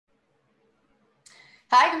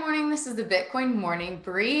Hi, good morning. This is the Bitcoin Morning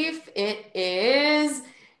Brief. It is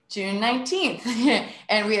June 19th,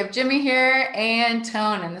 and we have Jimmy here and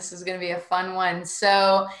Tone, and this is going to be a fun one.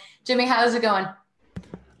 So, Jimmy, how's it going?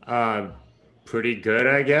 Uh, Pretty good,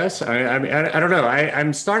 I guess. I don't know.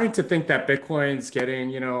 I'm starting to think that Bitcoin's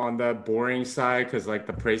getting, on the boring side because like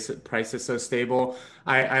the price is so stable.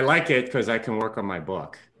 I like it because I can work on my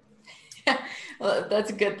book. Well, that's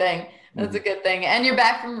a good thing. That's a Mhm. good thing. And you're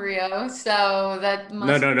back from Rio, so that No,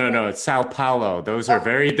 must no, no, no. It's Sao Paulo. Those are oh,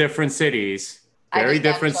 very different cities. I Very just got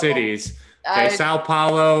in different trouble. cities. Okay, I Sao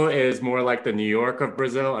Paulo is more like the New York of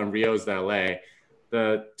Brazil, and Rio's the LA.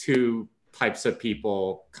 The two types of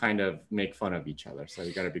people kind of make fun of each other, so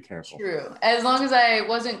you got to be careful. True. As long as I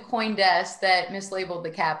wasn't CoinDesk that mislabeled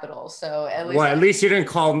the capital, so at Well, least at least you didn't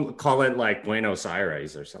call it like Buenos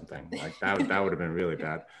Aires or something. Like that I. would have been really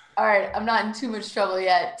bad. All right, I'm not in too much trouble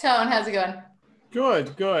yet. Tone, how's it going?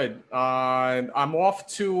 Good, good. I'm off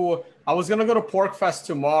to. I was gonna go to Pork Fest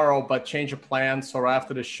tomorrow, but change of plans. So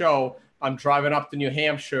after the show, I'm driving up to New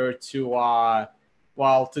Hampshire to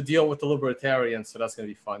deal with the libertarians. So that's gonna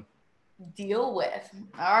be fun. Deal with.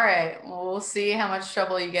 All right. Well, we'll see how much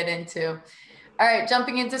trouble you get into. All right,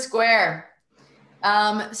 jumping into Square.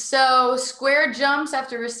 So Square jumps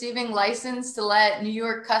after receiving license to let New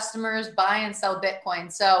York customers buy and sell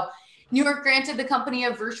Bitcoin. So New York granted the company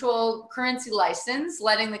a virtual currency license,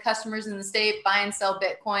 letting the customers in the state buy and sell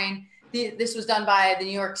Bitcoin. This was done by the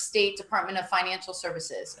New York State Department of Financial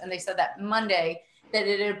Services. And they said that Monday that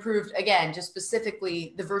it had approved, again, just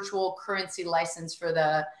specifically the virtual currency license for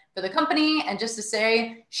the company. And just to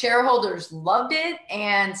say, shareholders loved it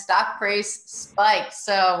and stock price spiked.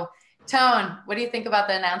 So Tone, what do you think about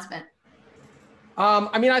the announcement?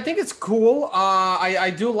 I think it's cool. I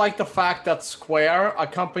do like the fact that Square, a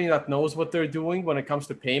company that knows what they're doing when it comes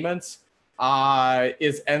to payments,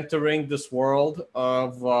 is entering this world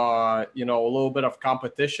of a little bit of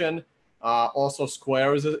competition. Also,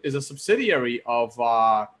 Square is a subsidiary of.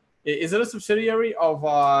 Is it a subsidiary of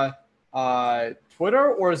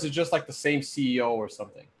Twitter, or is it just like the same CEO or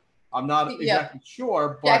something? I'm not Yep, exactly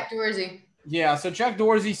sure, but Jack Dorsey. yeah, so Jack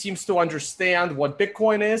Dorsey seems to understand what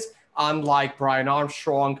Bitcoin is, unlike Brian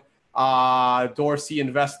Armstrong. Dorsey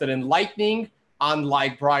invested in Lightning,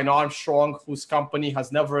 unlike Brian Armstrong, whose company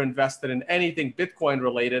has never invested in anything Bitcoin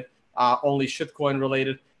related, only shitcoin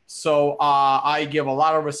related. So I give a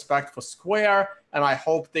lot of respect for Square, and I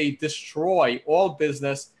hope they destroy all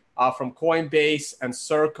business from Coinbase and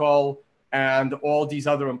Circle and all these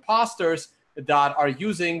other imposters that are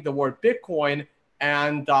using the word Bitcoin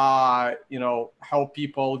and help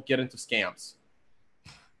people get into scams.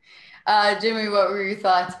 Jimmy, what were your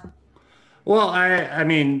thoughts? Well, I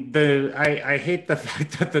mean I hate the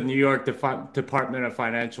fact that the New York Department of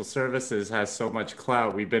Financial Services has so much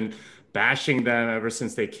clout. We've been bashing them ever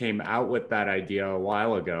since they came out with that idea a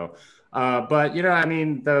while ago. But I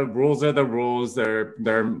mean, the rules are the rules. There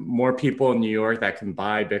are more people in New York that can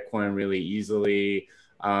buy Bitcoin really easily.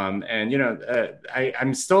 And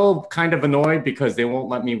I'm still kind of annoyed because they won't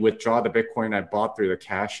let me withdraw the Bitcoin I bought through the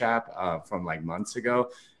Cash App from like months ago.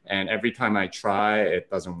 And every time I try, it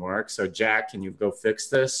doesn't work. So, Jack, can you go fix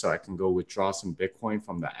this so I can go withdraw some Bitcoin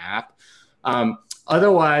from the app?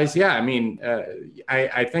 Otherwise, yeah, I mean,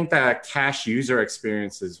 I think that cash user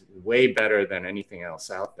experience is way better than anything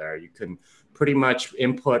else out there. You can pretty much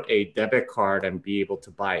input a debit card and be able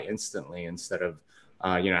to buy instantly instead of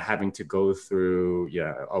having to go through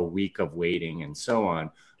a week of waiting and so on.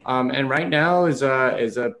 And right now I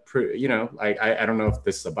don't know if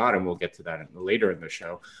this is about him. We'll get to that later in the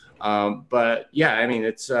show. But yeah, I mean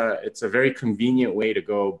it's a very convenient way to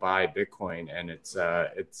go buy Bitcoin, and it's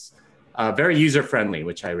very user friendly,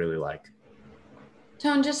 which I really like.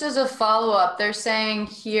 Tone, just as a follow-up, they're saying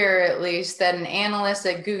here at least that an analyst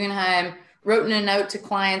at Guggenheim wrote in a note to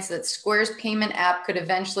clients that Square's payment app could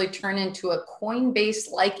eventually turn into a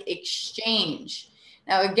Coinbase-like exchange.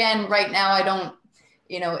 Now, again, right now I don't,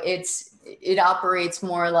 it operates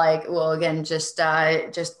more like, well, again, just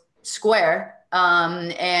Square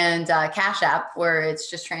and Cash App, where it's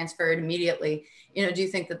just transferred immediately. Do you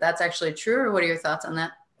think that that's actually true, or what are your thoughts on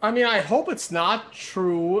that? I hope it's not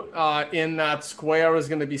true in that Square is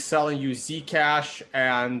going to be selling you Zcash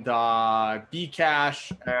and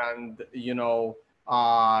Bcash and,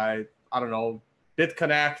 I don't know,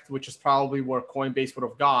 BitConnect, which is probably where Coinbase would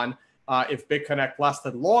have gone if BitConnect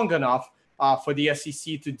lasted long enough for the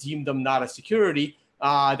SEC to deem them not a security.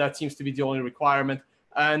 That seems to be the only requirement.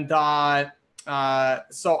 And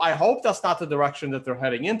so I hope that's not the direction that they're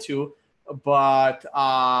heading into. But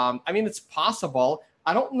it's possible.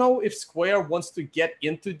 I don't know if Square wants to get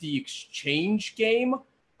into the exchange game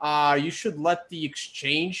you should let the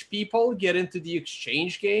exchange people get into the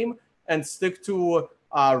exchange game and stick to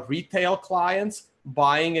retail clients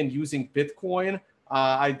buying and using Bitcoin.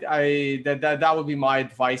 That would be my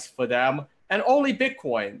advice for them. And only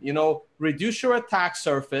Bitcoin. Reduce your attack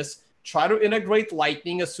surface. Try to integrate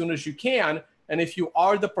Lightning as soon as you can. And if you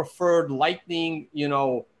are the preferred Lightning,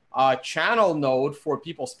 channel node for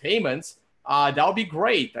people's payments, that would be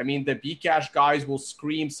great. I mean, the Bcash guys will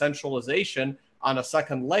scream centralization on a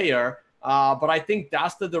second layer, but I think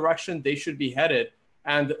that's the direction they should be headed,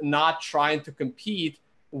 and not trying to compete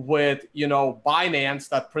with, Binance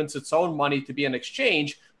that prints its own money to be an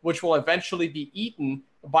exchange, which will eventually be eaten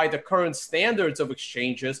by the current standards of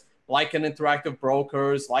exchanges, like an Interactive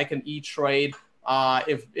Brokers, like an E-Trade.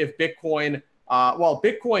 If Bitcoin,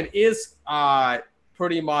 Bitcoin is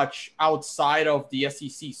pretty much outside of the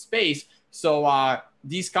SEC space, so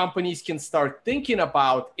these companies can start thinking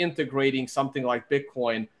about integrating something like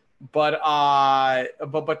Bitcoin, but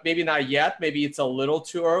maybe not yet. Maybe it's a little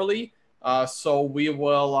too early. So we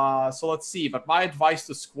will. So let's see. But my advice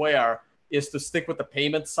to Square is to stick with the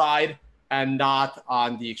payment side and not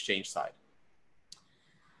on the exchange side.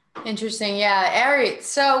 Interesting. Yeah. All right.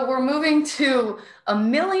 So we're moving to $1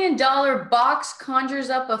 million box conjures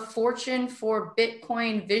up a fortune for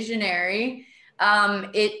Bitcoin visionary.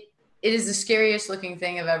 It is the scariest looking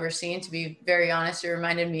thing I've ever seen, to be very honest. It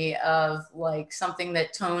reminded me of like something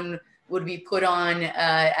that Tone would be put on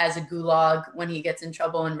as a gulag when he gets in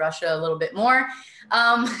trouble in Russia a little bit more.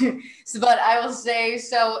 But I will say,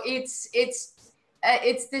 so it's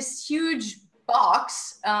this huge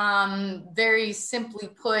box, very simply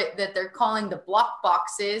put, that they're calling the block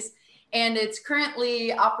boxes. And it's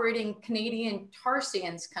currently operating Canadian tar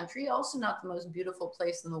sands country, also not the most beautiful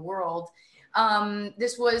place in the world.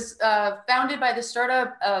 This was founded by the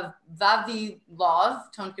startup of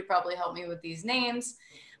Vavilov. Tone could probably help me with these names.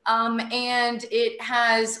 And it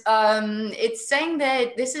has, it's saying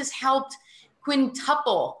that this has helped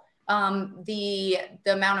quintuple the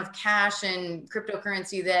amount of cash and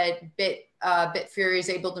cryptocurrency that Bitfury is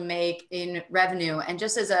able to make in revenue. And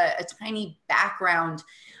just as a tiny background,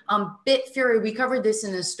 Bitfury, we covered this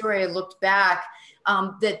in a story. I looked back.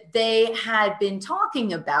 That they had been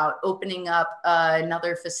talking about opening up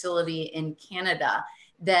another facility in Canada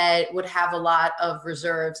that would have a lot of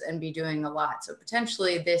reserves and be doing a lot. So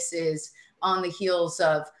potentially this is on the heels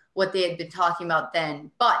of what they had been talking about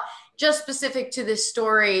then. But just specific to this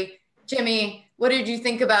story, Jimmy, what did you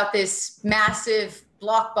think about this massive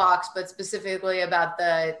block box, but specifically about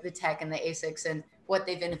the tech and the ASICs and what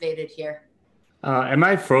they've innovated here? Am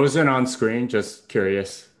I frozen on screen? Just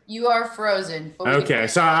curious. You are frozen. Okay,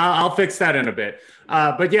 so I'll fix that in a bit.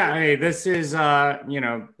 But yeah, hey, this is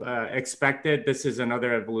expected. This is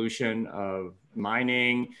another evolution of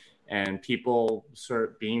mining and people sort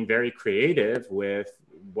of being very creative with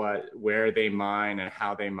where they mine and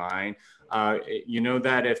how they mine.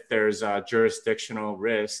 That if there's a jurisdictional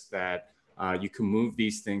risk, that you can move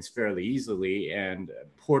these things fairly easily, and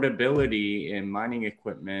portability in mining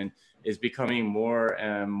equipment is becoming more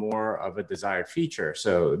and more of a desired feature.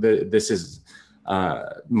 So this is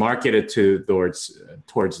marketed towards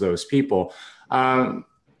those people.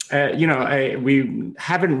 We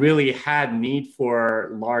haven't really had need for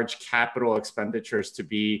large capital expenditures to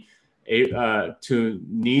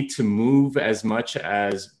need to move as much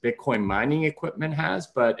as Bitcoin mining equipment has,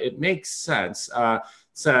 but it makes sense.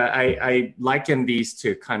 So I liken these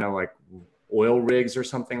to kind of like oil rigs or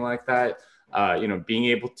something like that. Being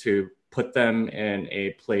able to put them in a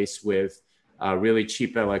place with really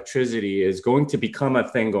cheap electricity is going to become a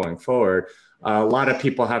thing going forward. A lot of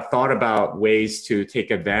people have thought about ways to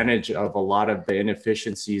take advantage of a lot of the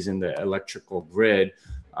inefficiencies in the electrical grid.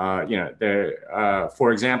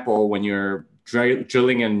 For example, when you're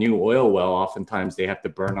drilling a new oil well, oftentimes they have to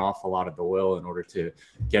burn off a lot of the oil in order to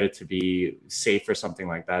get it to be safe or something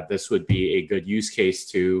like that. This would be a good use case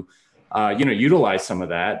to utilize some of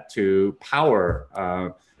that to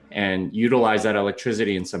power and utilize that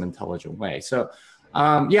electricity in some intelligent way. So,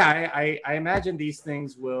 I imagine these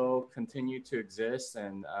things will continue to exist,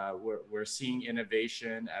 and we're seeing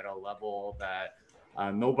innovation at a level that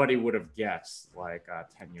nobody would have guessed like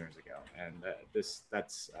 10 years ago, and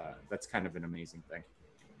that's kind of an amazing thing.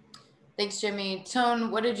 Thanks, Jimmy.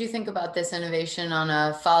 Tone, what did you think about this innovation on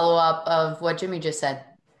a follow-up of what Jimmy just said?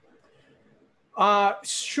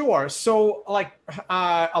 Sure. So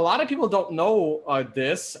a lot of people don't know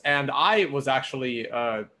this, and I was actually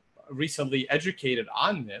recently educated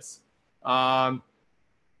on this.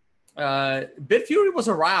 Bitfury was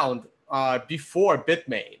around before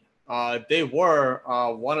Bitmain. They were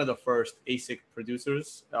one of the first ASIC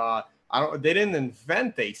producers. They didn't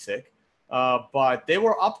invent ASIC, but they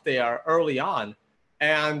were up there early on,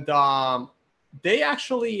 and they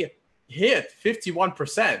actually hit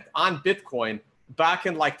 51% on Bitcoin back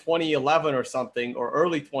in like 2011 or something, or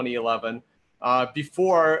early 2011,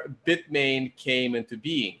 before Bitmain came into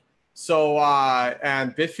being. So,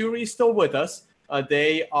 and Bitfury is still with us.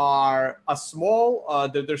 They are a small,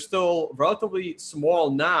 they're still relatively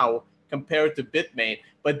small now compared to Bitmain.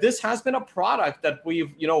 But this has been a product that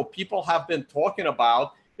people have been talking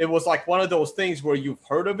about. It was like one of those things where you've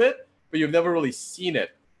heard of it, but you've never really seen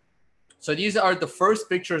it. So these are the first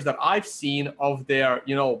pictures that I've seen of their,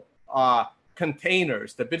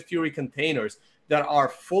 containers, the Bitfury containers that are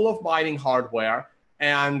full of mining hardware,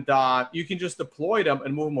 and you can just deploy them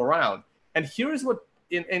and move them around. And here's what,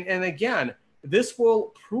 and again, this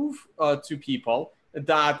will prove to people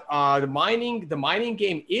that the mining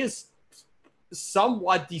game is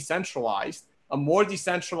somewhat decentralized, more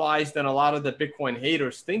decentralized than a lot of the Bitcoin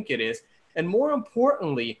haters think it is. And more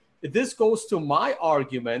importantly, this goes to my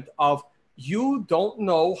argument of you don't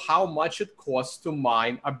know how much it costs to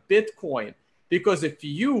mine a Bitcoin. Because if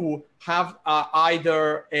you have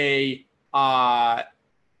either if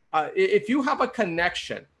you have a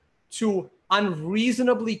connection to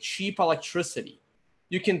unreasonably cheap electricity,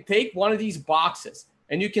 you can take one of these boxes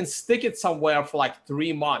and you can stick it somewhere for like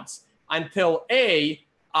 3 months until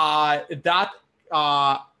that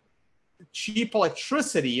cheap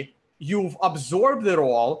electricity, you've absorbed it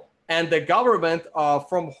all, and the government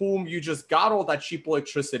from whom you just got all that cheap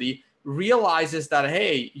electricity realizes that,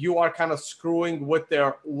 hey, you are kind of screwing with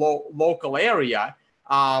their local area,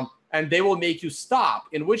 and they will make you stop,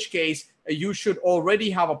 in which case you should already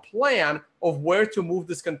have a plan of where to move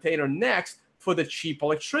this container next for the cheap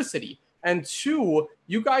electricity. And two,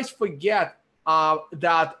 you guys forget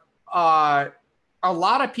that a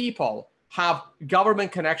lot of people have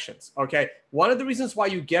government connections, okay? One of the reasons why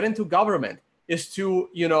you get into government is to,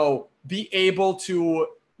 be able to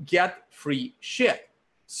get free shit.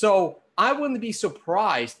 So I wouldn't be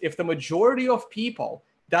surprised if the majority of people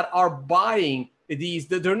that are buying these,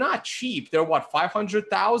 they're not cheap. They're what,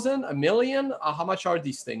 500,000, a million? How much are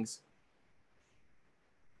these things?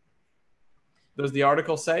 Does the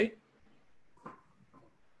article say?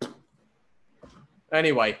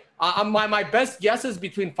 Anyway, my best guess is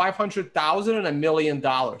between 500,000 and $1 million.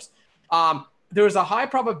 There's a high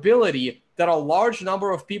probability that a large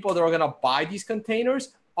number of people that are going to buy these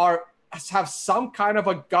containers have some kind of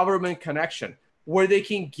a government connection where they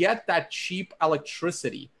can get that cheap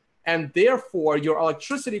electricity. And therefore, your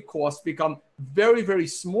electricity costs become very, very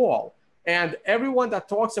small. And everyone that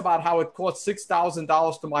talks about how it costs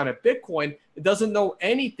 $6,000 to mine a Bitcoin doesn't know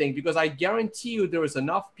anything, because I guarantee you there is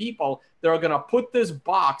enough people that are going to put this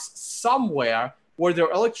box somewhere where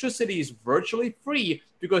their electricity is virtually free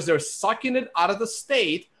because they're sucking it out of the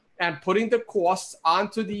state and putting the costs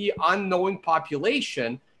onto the unknowing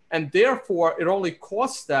population. And therefore, it only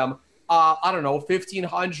costs them, I don't know,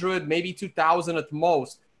 $1,500, maybe $2,000 at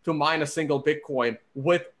most to mine a single Bitcoin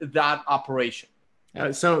with that operation.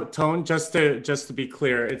 So Tone, just to be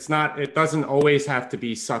clear, it doesn't always have to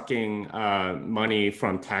be sucking money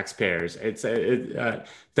from taxpayers.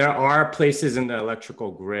 There are places in the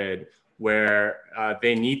electrical grid where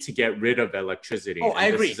they need to get rid of electricity. I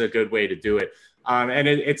agree. This is a good way to do it. And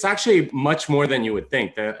it's actually much more than you would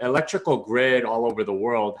think. The electrical grid all over the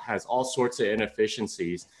world has all sorts of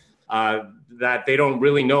inefficiencies that they don't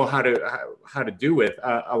really know how to do with.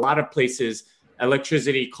 A lot of places,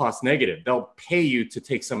 electricity costs negative. They'll pay you to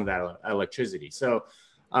take some of that electricity. So,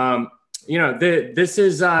 this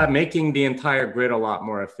is making the entire grid a lot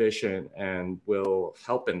more efficient and will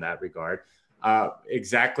help in that regard.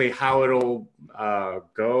 Exactly how it'll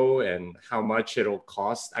go and how much it'll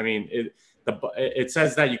cost. I mean, it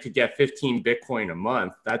says that you could get 15 Bitcoin a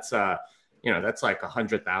month. That's that's like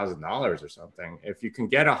 $100,000 or something. If you can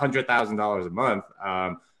get $100,000 a month,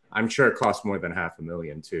 I'm sure it costs more than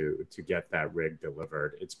 $500,000 to get that rig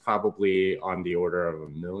delivered. It's probably on the order of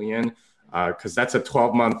 $1 million, because that's a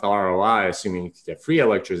 12-month ROI, assuming you can get free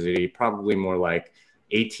electricity. Probably more like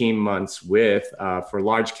 18 months with for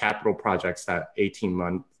large capital projects. That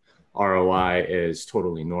 18-month ROI is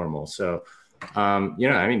totally normal. So,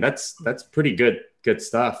 that's pretty good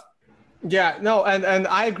stuff. Yeah, no, and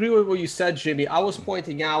I agree with what you said, Jimmy. I was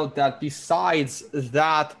pointing out that besides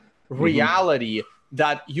that reality,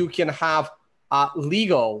 that you can have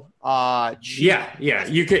legal cheap. Yeah,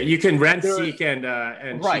 you can rent seek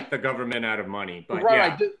and cheat the government out of money. But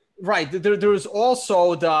right. There's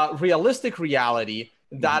also the realistic reality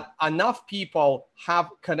that enough people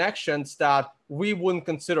have connections that we wouldn't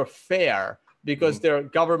consider fair because they're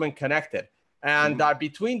government connected. And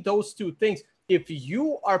between those two things, if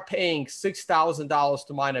you are paying $6,000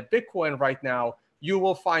 to mine a Bitcoin right now, you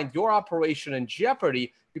will find your operation in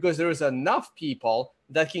jeopardy because there is enough people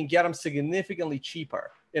that can get them significantly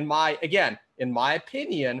cheaper. In my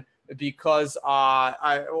opinion, because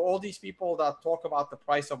all these people that talk about the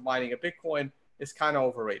price of mining a Bitcoin is kind of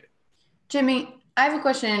overrated. Jimmy, I have a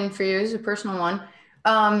question for you. It's a personal one.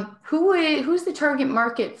 Who's the target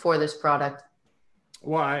market for this product?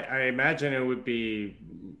 Well, I imagine it would be,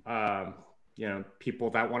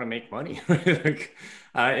 people that want to make money. Like,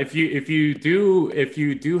 if you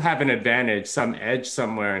do have an advantage, some edge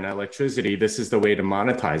somewhere in electricity, this is the way to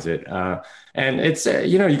monetize it. And it's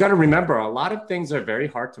you got to remember, a lot of things are very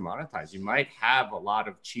hard to monetize. You might have a lot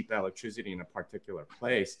of cheap electricity in a particular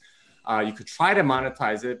place. You could try to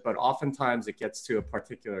monetize it, but oftentimes it gets to a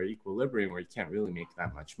particular equilibrium where you can't really make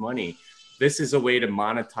that much money. This is a way to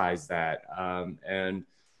monetize that. And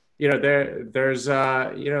there's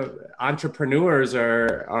entrepreneurs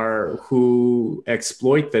are who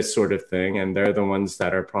exploit this sort of thing, and they're the ones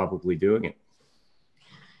that are probably doing it.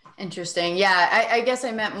 Interesting. Yeah, I guess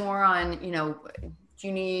I meant more on,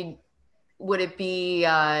 would it be,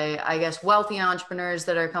 I guess, wealthy entrepreneurs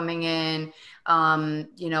that are coming in? I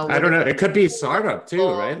don't know. It could be startup too,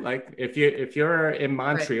 right? Like if you're in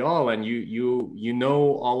Montreal, right, and you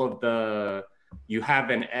know all of you have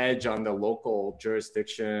an edge on the local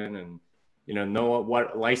jurisdiction, and know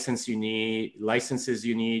what licenses you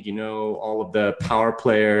need, all of the power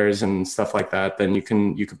players and stuff like that, then you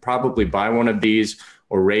could probably buy one of these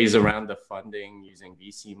or raise around the funding using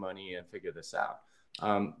VC money and figure this out.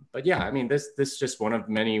 But yeah, I mean, this is just one of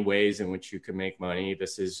many ways in which you can make money.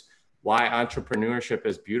 This is why entrepreneurship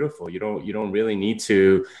is beautiful. You don't really need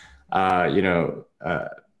to,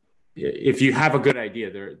 if you have a good idea,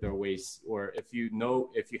 there are ways, or if you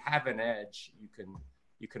have an edge,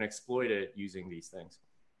 you can exploit it using these things.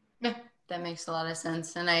 Yeah, that makes a lot of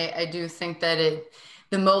sense. And I do think that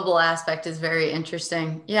the mobile aspect is very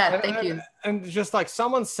interesting. Yeah, thank you. And just like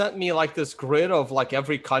someone sent me like this grid of like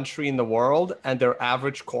every country in the world and their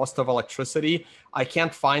average cost of electricity. I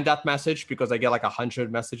can't find that message because I get like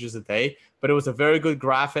 100 messages a day, but it was a very good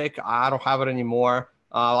graphic. I don't have it anymore.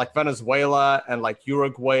 Like Venezuela and like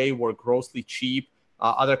Uruguay were grossly cheap.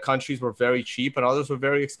 Other countries were very cheap and others were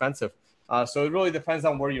very expensive. So it really depends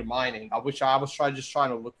on where you're mining. I wish I was trying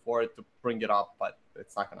to look for it to bring it up, but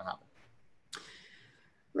it's not going to happen.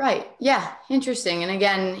 Right. Yeah. Interesting. And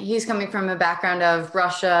again, he's coming from a background of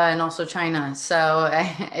Russia and also China. So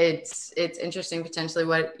it's interesting potentially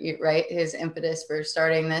his impetus for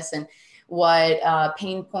starting this and what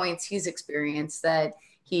pain points he's experienced that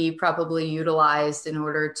he probably utilized in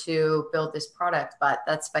order to build this product, but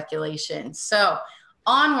that's speculation. So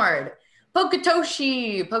onward.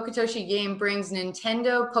 Pokutoshi game brings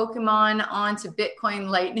Nintendo Pokemon onto Bitcoin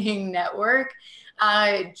Lightning Network.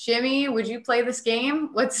 Jimmy, would you play this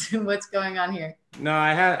game? What's going on here? No,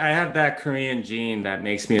 I have that Korean gene that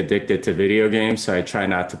makes me addicted to video games, so I try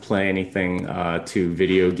not to play anything too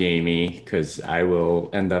video gamey because I will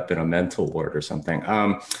end up in a mental ward or something,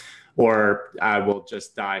 or I will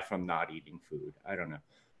just die from not eating food. I don't know.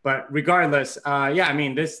 But regardless, I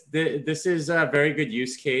mean, this is a very good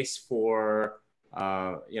use case for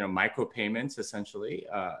micropayments. Essentially,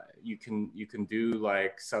 you can do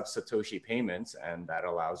like sub-Satoshi payments, and that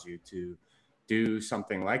allows you to do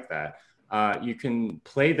something like that. You can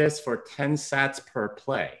play this for 10 sats per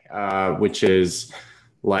play, which is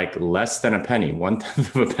like less than a penny,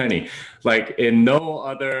 1/10 of a penny. Like in no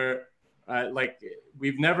other.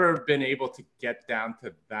 We've never been able to get down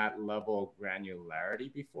to that level of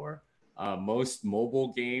granularity before. Most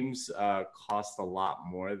mobile games cost a lot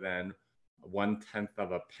more than 1/10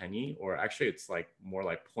 of a penny, or actually it's like more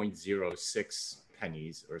like 0.06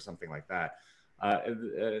 pennies or something like that.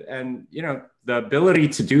 And the ability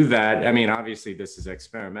to do that, I mean, obviously this is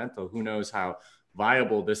experimental. Who knows how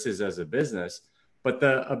viable this is as a business, but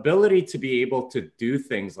the ability to be able to do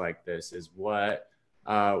things like this is why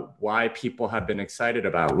people have been excited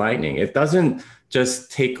about Lightning. It doesn't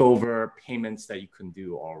just take over payments that you can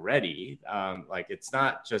do already. Like it's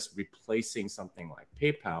not just replacing something like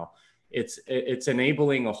PayPal. It's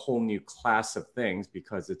enabling a whole new class of things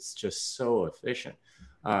because it's just so efficient.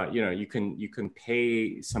 You can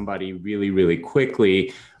pay somebody really, really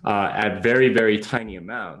quickly at very, very tiny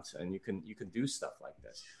amounts, and you can do stuff like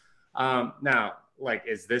this. Now, like,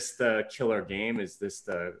 is this the killer game? Is this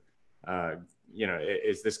the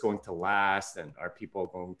is this going to last, and are people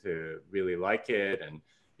going to really like it, and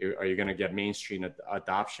are you going to get mainstream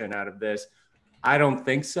adoption out of this? I don't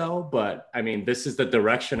think so, but I mean, this is the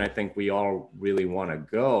direction I think we all really want to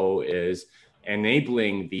go, is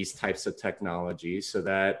enabling these types of technologies so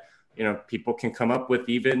that, people can come up with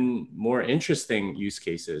even more interesting use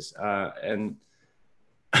cases.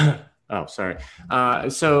 Oh, sorry.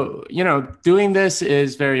 So, doing this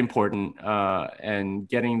is very important, and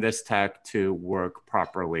getting this tech to work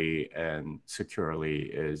properly and securely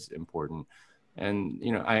is important. And,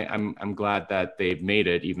 I'm glad that they've made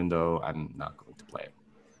it, even though I'm not going to play it.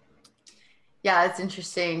 Yeah, it's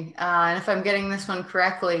interesting. And if I'm getting this one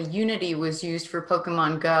correctly, Unity was used for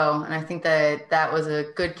Pokemon Go. And I think that was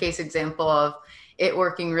a good case example of it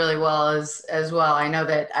working really well as well. I know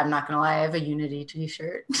that I'm not going to lie, I have a Unity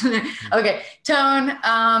t-shirt. Okay, Tone,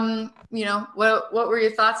 what were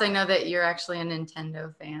your thoughts? I know that you're actually a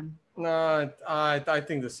Nintendo fan. No, I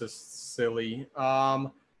think this is silly.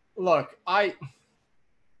 Look, I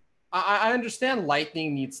understand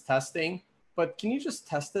Lightning needs testing, but can you just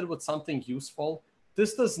test it with something useful?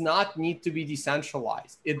 This does not need to be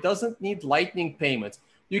decentralized. It doesn't need Lightning payments.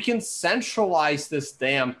 You can centralize this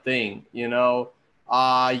damn thing,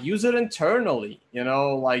 use it internally,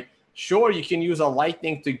 like, sure, you can use a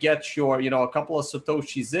Lightning to get your, a couple of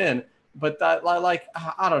Satoshis in, but that, like,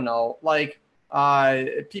 I don't know, like,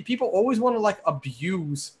 people always want to, like,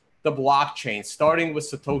 abuse the blockchain, starting with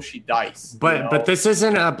Satoshi Dice. But this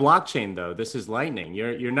isn't a blockchain though. This is Lightning.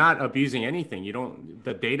 You're not abusing anything.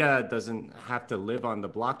 The data doesn't have to live on the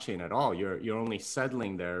blockchain at all. You're only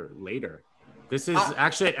settling there later. This is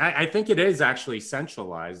actually, I think it is actually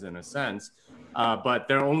centralized in a sense, but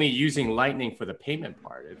they're only using Lightning for the payment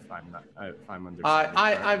part. If I'm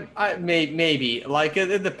understanding. Maybe, like,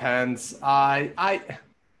 it depends.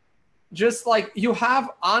 Just like, you have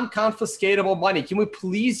unconfiscatable money. Can we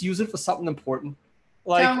please use it for something important?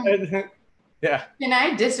 Like, yeah. Can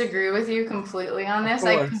I disagree with you completely on this?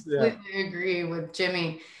 Course, I completely agree with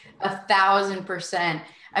Jimmy 1,000%.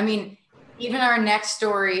 I mean, even our next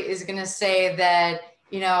story is going to say that,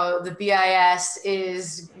 the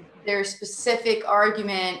BIS their specific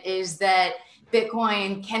argument is that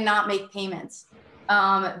Bitcoin cannot make payments,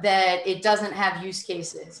 that it doesn't have use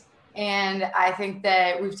cases. And I think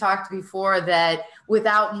that we've talked before that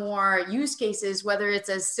without more use cases, whether it's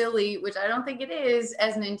as silly, which I don't think it is,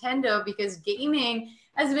 as Nintendo, because gaming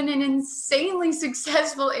has been an insanely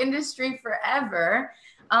successful industry forever.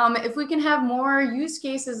 If we can have more use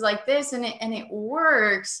cases like this and it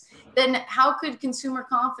works, then how could consumer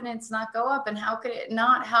confidence not go up? And how could it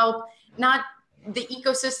not help, not the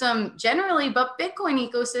ecosystem generally, but Bitcoin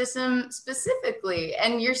ecosystem specifically?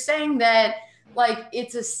 And you're saying that, like,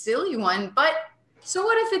 it's a silly one, but so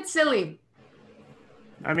what if it's silly?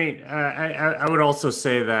 I mean, I would also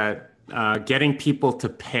say that getting people to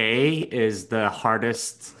pay is the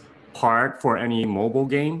hardest part for any mobile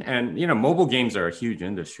game. And, mobile games are a huge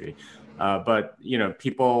industry, but,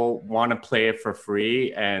 people want to play it for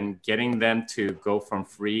free, and getting them to go from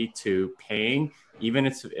free to paying, even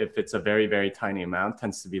if it's a very, very tiny amount,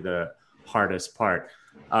 tends to be the hardest part.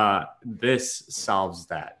 This solves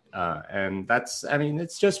that. And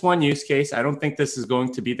it's just one use case. I don't think this is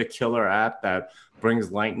going to be the killer app that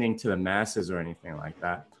brings Lightning to the masses or anything like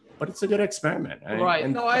that, but it's a good experiment. Right.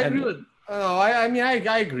 I agree with,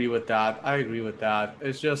 I agree with that. I agree with that.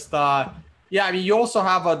 It's just, you also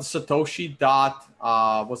have a Satoshi dot,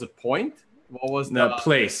 was it point? What was the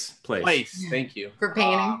place? Thank you. For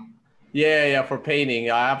painting. For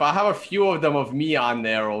painting. I have a few of them of me on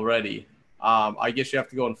there already. I guess you have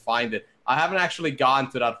to go and find it. I haven't actually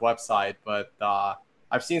gone to that website, but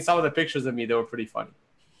I've seen some of the pictures of me. They were pretty funny.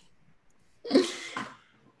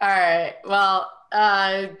 All right. Well,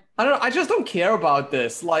 I don't know. I just don't care about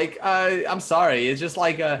this. Like, I'm sorry. It's just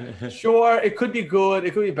like, sure, it could be good.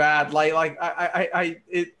 It could be bad. I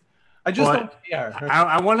just don't care.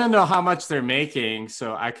 I want to know how much they're making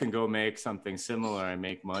so I can go make something similar and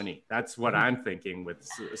make money. That's what I'm thinking with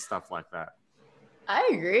stuff like that. I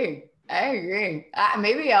agree.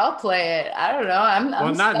 Maybe I'll play it. I don't know.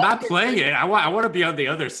 I'm not playing it. I want to be on the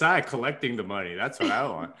other side collecting the money. That's what I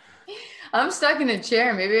want. I'm stuck in a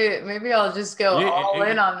chair. Maybe I'll just go all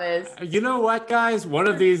in on this. You know what, guys? One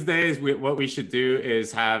of these days, what we should do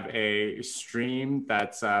is have a stream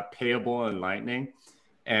that's payable in Lightning,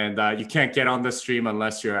 and you can't get on the stream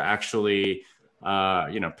unless you're actually,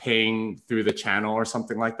 paying through the channel or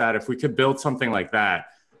something like that. If we could build something like that,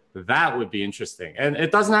 that would be interesting. And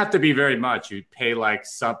it doesn't have to be very much. You'd pay like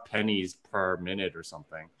sub pennies per minute or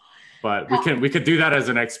something. But we could do that as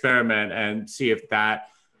an experiment and see if that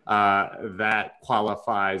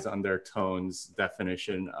qualifies under Tone's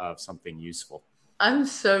definition of something useful. I'm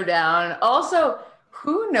so down. Also,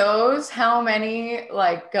 who knows how many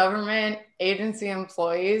like government agency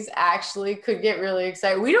employees actually could get really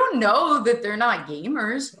excited? We don't know that they're not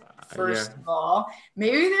gamers. first of all.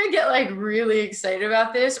 Maybe they get like really excited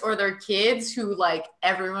about this, or their kids who like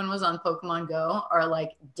everyone was on Pokemon Go are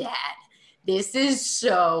like, Dad, this is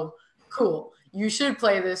so cool. You should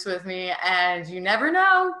play this with me. And you never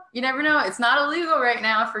know. You never know. It's not illegal right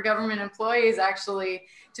now for government employees actually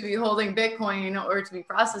to be holding Bitcoin or to be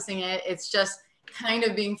processing it. It's just kind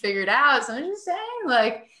of being figured out. So I'm just saying,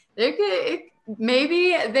 like,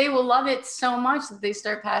 maybe they will love it so much that they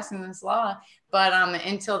start passing this law. But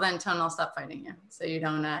until then, Tone, I'll stop fighting you so you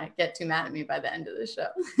don't get too mad at me by the end of the show.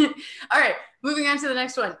 All right, moving on to the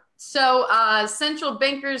next one. So central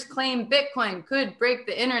bankers claim Bitcoin could break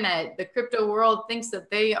the internet. The crypto world thinks that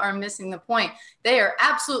they are missing the point. They are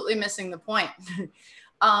absolutely missing the point.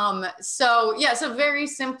 So very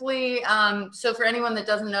simply, so for anyone that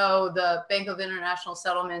doesn't know, the Bank of International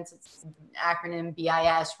Settlements, it's acronym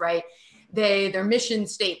BIS, right? Their mission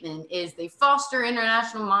statement is they foster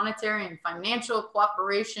international monetary and financial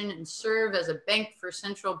cooperation and serve as a bank for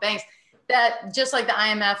central banks. That just like the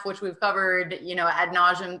IMF, which we've covered, ad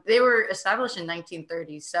nauseum, they were established in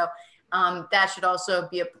 1930s. So that should also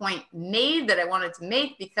be a point made that I wanted to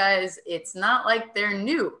make because it's not like they're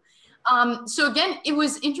new. So again, it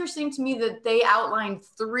was interesting to me that they outlined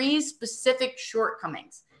 3 specific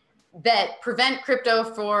shortcomings that prevent crypto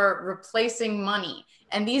for replacing money.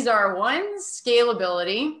 And these are 1,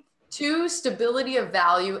 scalability, 2, stability of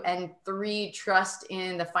value, and 3, trust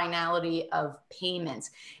in the finality of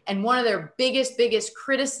payments. And one of their biggest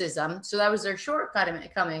criticism, so that was their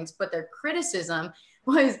shortcomings, but their criticism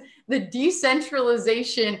was the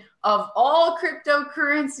decentralization of all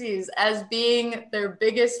cryptocurrencies as being their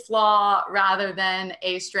biggest flaw rather than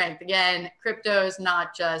a strength. Again, crypto is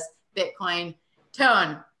not just Bitcoin.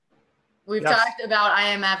 Tone, we've talked about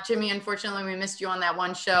IMF. Jimmy, unfortunately, we missed you on that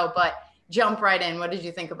one show, but jump right in. What did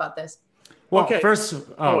you think about this? Well, first,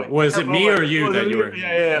 was it me or you that you were?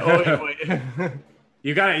 Yeah.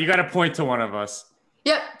 You got to point to one of us.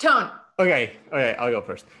 Yep, Tone. Okay, I'll go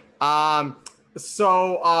first.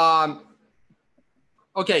 So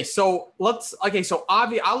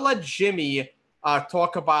Avi, I'll let Jimmy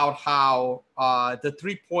talk about how the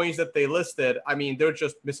 3 points that they listed, I mean, they're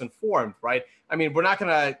just misinformed, right? I mean, we're not going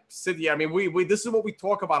to sit here. I mean, we this is what we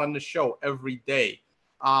talk about on the show every day.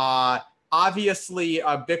 Obviously,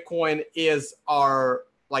 Bitcoin is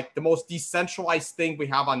the most decentralized thing we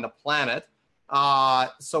have on the planet.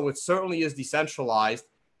 So it certainly is decentralized.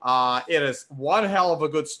 It is one hell of a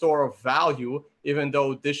good store of value, even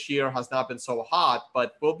though this year has not been so hot,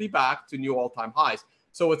 but we'll be back to new all-time highs.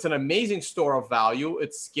 So it's an amazing store of value.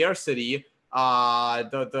 It's scarcity.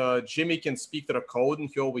 The Jimmy can speak to the code, and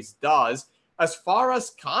he always does. As far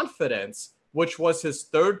as confidence, which was his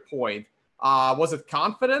 3rd point, was it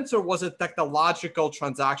confidence or was it technological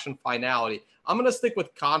transaction finality? I'm going to stick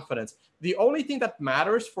with confidence. The only thing that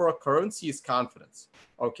matters for a currency is confidence,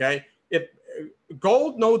 okay?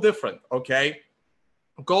 Gold, no different, okay?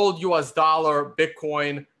 Gold, US dollar,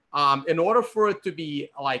 Bitcoin, in order for it to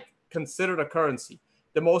be considered a currency,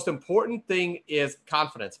 the most important thing is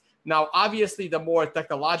confidence. Now, obviously, the more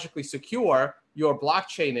technologically secure your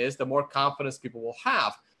blockchain is, the more confidence people will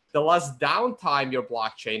have. The less downtime your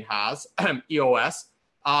blockchain has, EOS,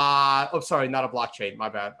 sorry, not a blockchain, my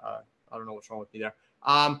bad. I don't know what's wrong with me there.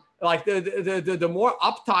 The more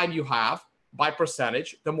uptime you have by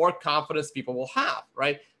percentage, the more confidence people will have,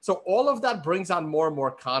 right? So all of that brings on more and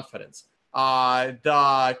more confidence.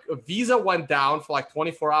 The Visa went down for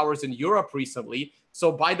 24 hours in Europe recently. So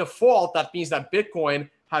by default, that means that Bitcoin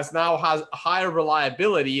has higher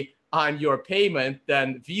reliability on your payment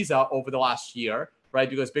than Visa over the last year, right?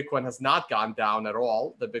 Because Bitcoin has not gone down at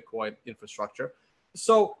all, the Bitcoin infrastructure.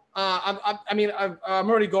 So I'm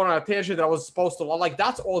already going on a tangent that I was supposed to,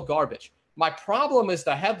 that's all garbage. My problem is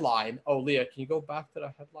the headline. Oh, Leah, can you go back to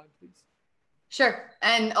the headline, please? Sure.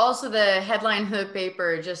 And also the headline of the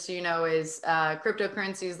paper, just so you know, is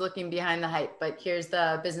cryptocurrencies looking behind the hype. But here's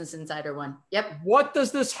the Business Insider one. Yep. What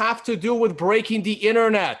does this have to do with breaking the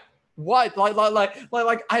internet? What?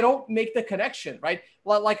 I don't make the connection, right?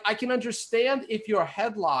 I can understand if your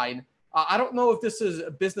headline, I don't know if this is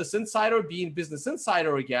Business Insider being Business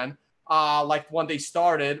Insider again, when they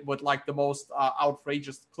started with the most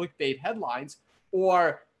outrageous clickbait headlines,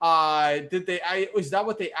 or is that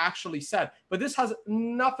what they actually said? But this has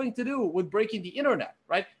nothing to do with breaking the internet,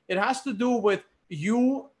 right? It has to do with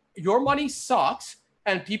your money sucks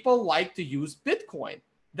and people like to use Bitcoin.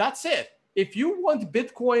 That's it. If you want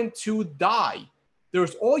Bitcoin to die,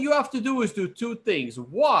 all you have to do is do 2 things.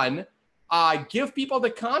 1, give people the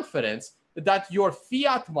confidence that your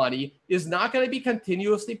fiat money is not going to be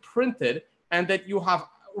continuously printed and that you have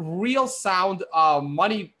real sound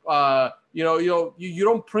money. You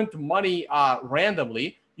don't print money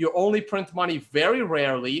randomly. You only print money very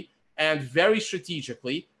rarely and very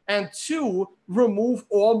strategically. And two, remove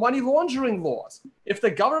all money laundering laws. If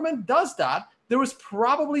the government does that, there is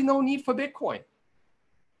probably no need for Bitcoin.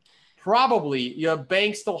 Probably your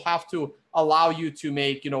banks still have to allow you to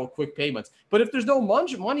make, quick payments. But if there's no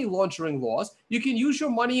money laundering laws, you can use your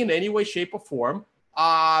money in any way, shape, or form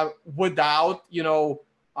without,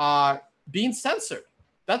 being censored.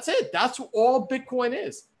 That's it. That's all Bitcoin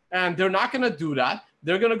is. And they're not going to do that.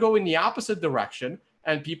 They're going to go in the opposite direction.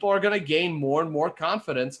 And people are going to gain more and more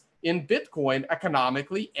confidence in Bitcoin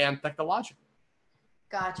economically and technologically.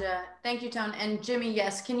 Gotcha. Thank you, Tone. And Jimmy,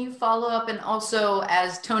 yes, can you follow up? And also,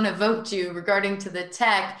 as Tone evoked you regarding to the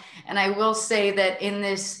tech, and I will say that in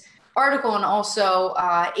this article and also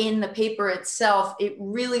in the paper itself, it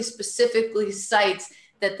really specifically cites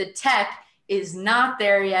that the tech is not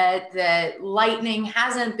there yet, that Lightning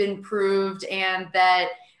hasn't been proved, and that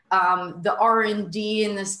the R&D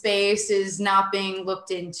in the space is not being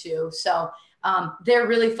looked into. So they're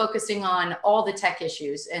really focusing on all the tech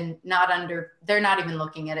issues and they're not even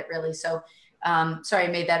looking at it really. So sorry, I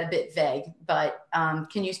made that a bit vague, but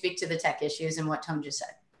can you speak to the tech issues and what Tone just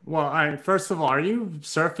said? Well, first of all, are you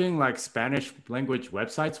surfing like Spanish language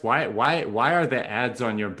websites? Why are the ads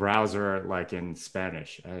on your browser like in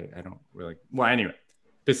Spanish? I don't really. Well, anyway,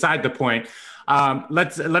 beside the point.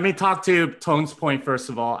 Let me talk to Tone's point first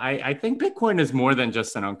of all. I think Bitcoin is more than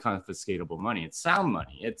just an unconfiscatable money. It's sound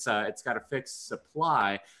money. It's got a fixed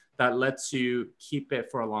supply that lets you keep it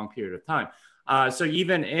for a long period of time. So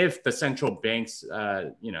even if the central banks,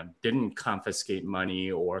 didn't confiscate money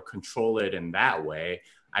or control it in that way,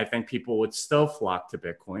 I think people would still flock to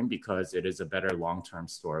Bitcoin because it is a better long-term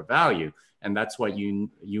store of value. And that's what you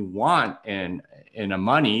want in a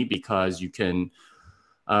money, because you can,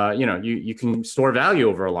 you can store value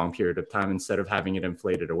over a long period of time instead of having it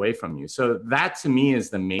inflated away from you. So that to me is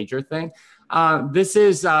the major thing. This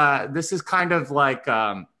is kind of like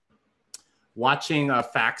watching a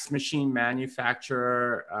fax machine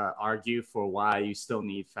manufacturer argue for why you still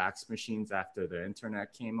need fax machines after the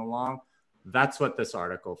internet came along. That's what this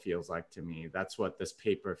article feels like to me. That's what this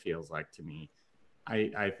paper feels like to me.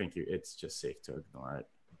 I think it's just safe to ignore it.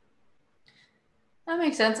 That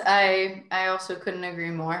makes sense. I also couldn't agree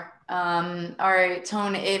more. All right,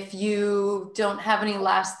 Tone, if you don't have any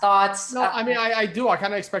last thoughts. No, I mean, I do. I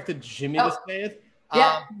kind of expected Jimmy to say it.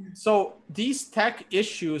 Yeah. So these tech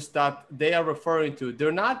issues that they are referring to,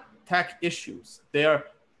 they're not tech issues. They're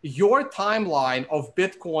your timeline of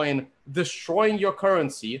Bitcoin destroying your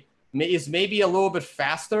currency is maybe a little bit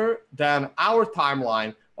faster than our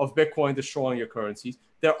timeline of Bitcoin destroying your currencies.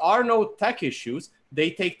 There are no tech issues.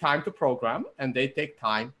 They take time to program and they take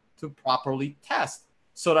time to properly test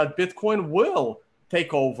so that Bitcoin will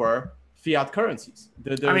take over fiat currencies.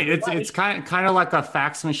 I mean, it's kind of like a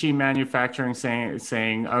fax machine manufacturing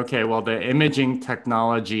saying, okay, well, the imaging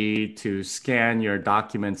technology to scan your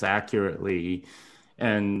documents accurately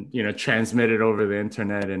and transmit it over the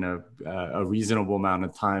internet in a reasonable amount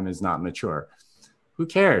of time is not mature. Who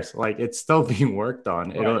cares? Like, it's still being worked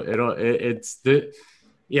on. Right. It's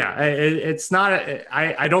not.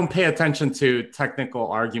 I don't pay attention to technical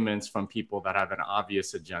arguments from people that have an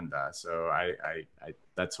obvious agenda. So I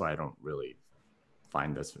that's why I don't really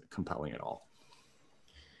find this compelling at all.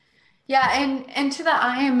 Yeah, and to the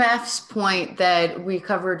IMF's point that we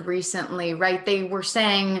covered recently, right? They were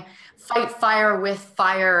saying fight fire with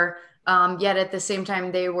fire, yet at the same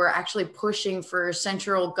time they were actually pushing for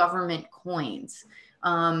central government coins.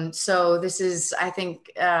 So this is, I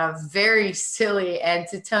think, very silly. And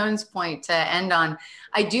to Tone's point to end on,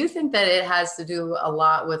 I do think that it has to do a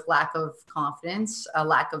lot with lack of confidence, a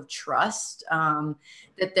lack of trust,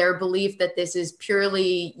 that their belief that this is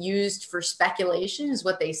purely used for speculation is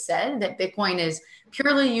what they said, that Bitcoin is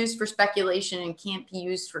purely used for speculation and can't be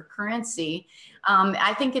used for currency.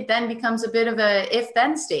 I think it then becomes a bit of a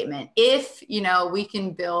if-then statement. If, we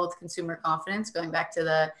can build consumer confidence, going back to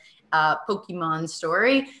the Pokemon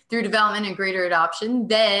story, through development and greater adoption,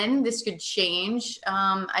 then this could change,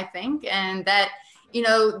 I think, and that,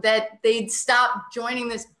 that they'd stop joining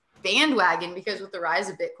this bandwagon, because with the rise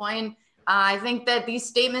of Bitcoin, I think that these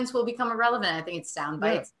statements will become irrelevant. I think it's sound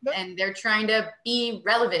bites, and they're trying to be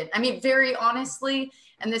relevant. I mean, very honestly,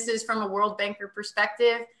 and this is from a World Banker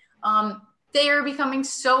perspective, they are becoming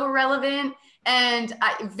so irrelevant, and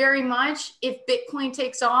very much if Bitcoin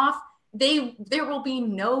takes off, there will be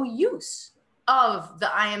no use of the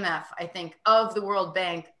IMF, I think, of the World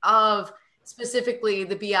Bank, of specifically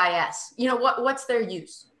the BIS. What's their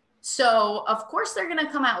use? So, of course, they're going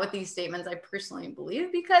to come out with these statements, I personally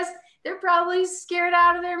believe, because they're probably scared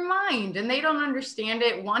out of their mind and they don't understand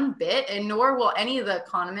it one bit. And nor will any of the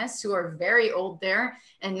economists who are very old there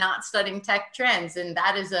and not studying tech trends. And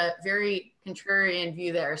that is a very contrarian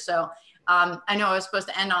view there. So, I know I was supposed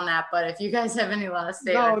to end on that, but if you guys have any last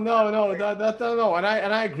statements. No. And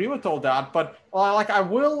I agree with all that. But like, I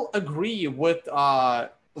will agree with the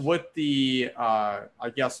I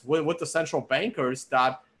guess with the central bankers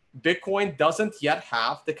that Bitcoin doesn't yet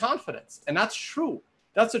have the confidence. And that's true.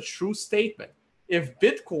 That's a true statement. If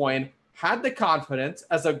Bitcoin had the confidence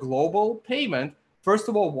as a global payment, first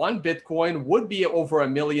of all, one Bitcoin would be over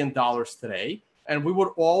 $1 million today, and we would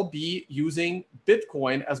all be using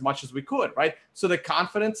Bitcoin as much as we could, right? So the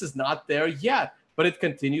confidence is not there yet, but it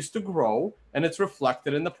continues to grow, and it's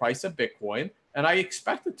reflected in the price of Bitcoin, and I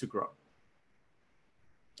expect it to grow.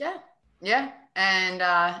 Yeah.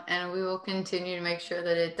 And we will continue to make sure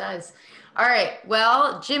that it does. All right.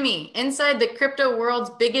 Well, Jimmy, inside the crypto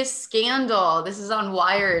world's biggest scandal. This is on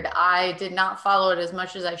Wired. I did not follow it as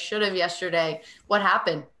much as I should have yesterday. What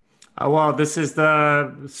happened? Well, this is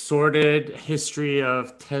the sordid history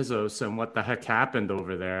of Tezos and what the heck happened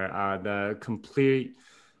over there. The complete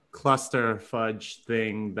cluster fudge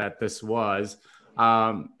thing that this was.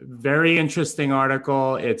 Very interesting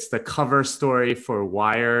article. It's the cover story for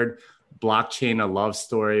Wired, Blockchain, a Love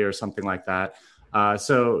Story or something like that.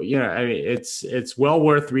 So, I mean, it's well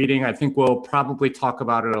worth reading. I think we'll probably talk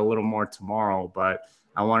about it a little more tomorrow, but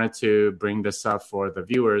I wanted to bring this up for the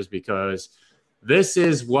viewers because this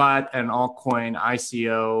is what an altcoin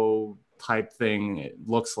ICO type thing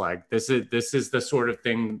looks like. This is the sort of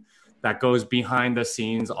thing that goes behind the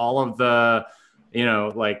scenes. All of the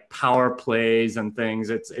like power plays and things.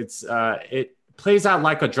 It plays out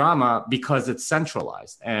like a drama because it's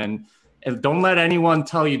centralized. And don't let anyone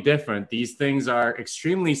tell you different. These things are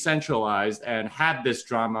extremely centralized and have this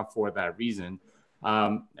drama for that reason.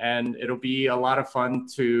 And it'll be a lot of fun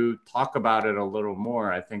to talk about it a little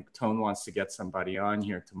more. I think Tone wants to get somebody on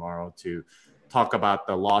here tomorrow to talk about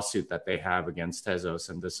the lawsuit that they have against Tezos,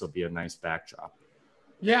 and this will be a nice backdrop.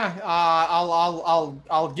 Yeah,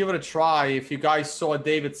 I'll give it a try. If you guys saw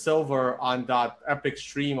David Silver on that epic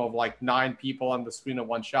stream of like 9 people on the screen at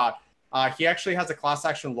one shot, he actually has a class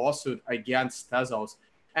action lawsuit against Tezos.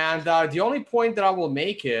 And the only point that I will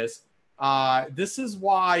make is this is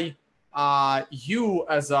why you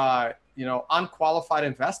as a unqualified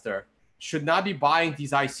investor should not be buying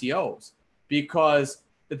these ICOs, because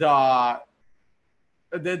the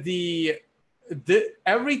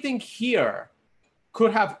everything here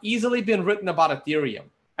could have easily been written about Ethereum,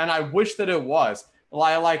 and I wish that it was.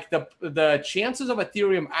 Like the chances of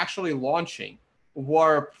Ethereum actually launching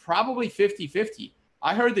were probably 50-50.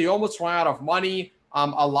 I heard they almost ran out of money.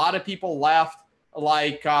 A lot of people left.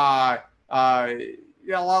 Like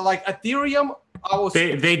Ethereum,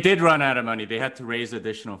 they did run out of money. They had to raise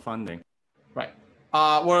additional funding. Right.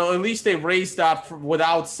 Well, at least they raised that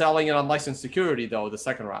without selling an unlicensed security, though, the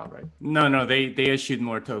second round, right? No, they issued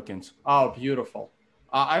more tokens. Oh, beautiful.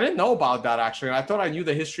 I didn't know about that, actually. I thought I knew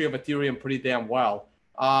the history of Ethereum pretty damn well.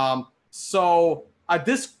 So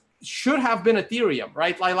this should have been Ethereum,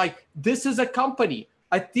 right? Like this is a company.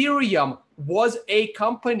 Ethereum was a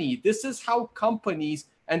company. This is how companies,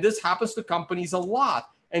 and this happens to companies a lot.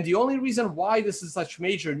 And the only reason why this is such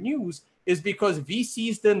major news is because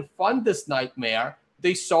VCs didn't fund this nightmare.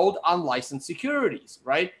 They sold unlicensed securities,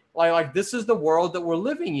 right? Like this is the world that we're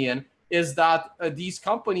living in, is that these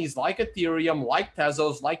companies like Ethereum, like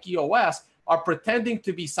Tezos, like EOS are pretending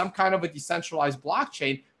to be some kind of a decentralized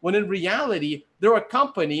blockchain, when in reality, they're a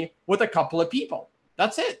company with a couple of people.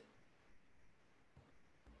 That's it.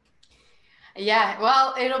 Yeah,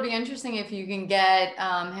 well, it'll be interesting if you can get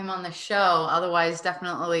him on the show. Otherwise,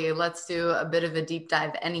 definitely let's do a bit of a deep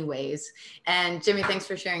dive anyways. And Jimmy, thanks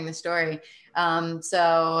for sharing the story.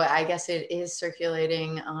 So I guess it is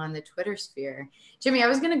circulating on the Twitter sphere. Jimmy, I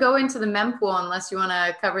was going to go into the mempool unless you want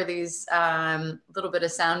to cover these little bit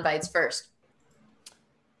of sound bites first.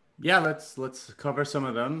 Yeah, let's cover some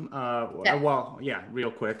of them. Yeah. Well, yeah,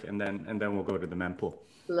 real quick, and then we'll go to the mempool.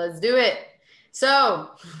 Let's do it.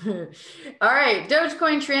 So, all right,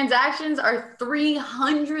 Dogecoin transactions are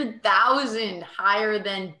 300,000 higher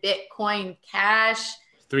than Bitcoin Cash.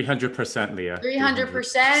 300%, Leah.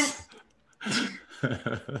 300%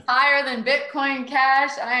 higher than Bitcoin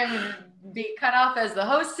Cash. I am be cut off as the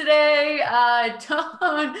host today.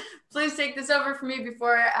 Don't please take this over from me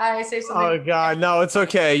before I say something. Oh God, no, it's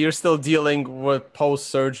okay. You're still dealing with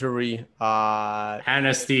post-surgery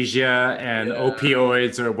anesthesia and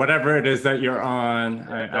opioids or whatever it is that you're on.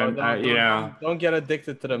 Don't get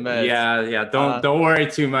addicted to the meds. Yeah. Don't worry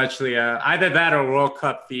too much, Leah. Either that or World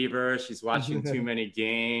Cup fever. She's watching too many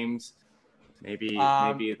games. Maybe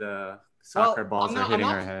the soccer balls are hitting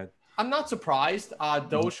her head. I'm not surprised.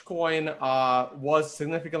 Dogecoin was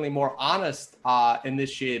significantly more honest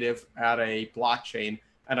initiative at a blockchain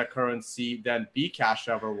and a currency than Bcash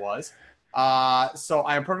ever was. So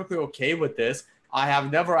I am perfectly okay with this. I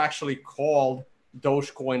have never actually called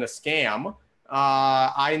Dogecoin a scam.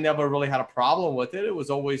 I never really had a problem with it. It was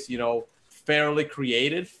always, fairly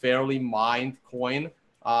created, fairly mined coin.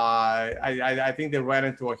 I think they ran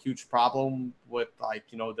into a huge problem with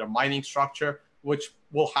their mining structure, which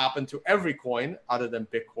will happen to every coin other than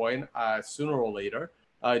Bitcoin sooner or later,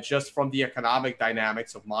 just from the economic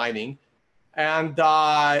dynamics of mining. And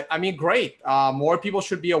great. More people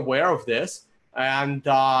should be aware of this. And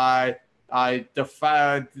the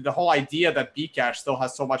whole idea that Bcash still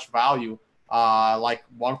has so much value, like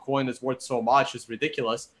one coin is worth so much, is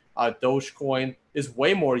ridiculous. Dogecoin is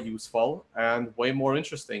way more useful and way more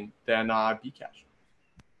interesting than Bcash.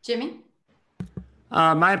 Jimmy?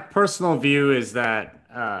 My personal view is that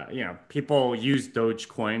people use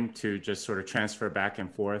Dogecoin to just sort of transfer back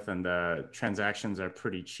and forth, and the transactions are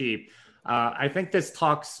pretty cheap. I think this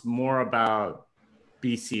talks more about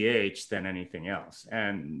BCH than anything else,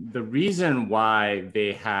 and the reason why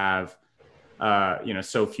they have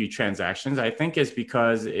so few transactions, I think, is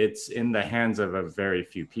because it's in the hands of a very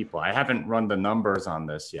few people. I haven't run the numbers on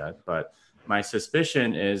this yet, but my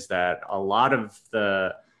suspicion is that a lot of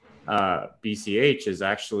the BCH is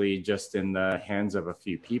actually just in the hands of a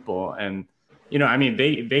few people. And,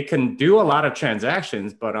 they can do a lot of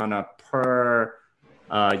transactions, but on a per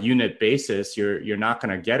unit basis, you're not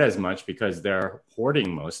going to get as much because they're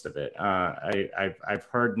hoarding most of it. I've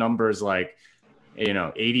heard numbers like,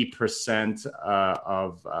 80%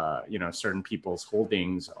 of, certain people's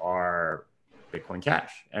holdings are Bitcoin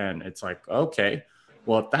Cash. And it's like, okay,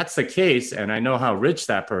 well, if that's the case, and I know how rich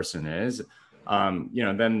that person is,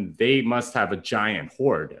 then they must have a giant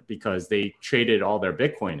hoard because they traded all their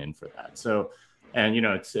Bitcoin in for that. So, and,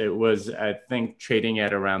 it was, I think, trading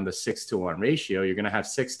at around the 6-to-1 ratio. You're going to have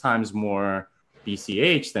 6 times more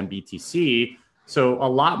BCH than BTC. So a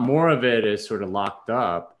lot more of it is sort of locked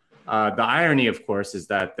up. The irony, of course, is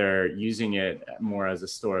that they're using it more as a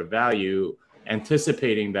store of value,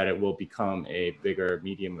 anticipating that it will become a bigger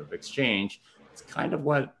medium of exchange. It's kind of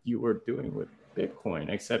what you were doing with Bitcoin,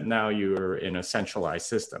 except now you're in a centralized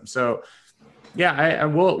system. So, yeah,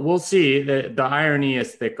 we'll see. The irony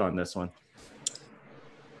is thick on this one.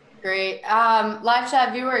 Great. Live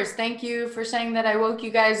chat viewers, thank you for saying that I woke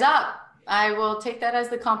you guys up. I will take that as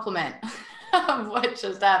the compliment of what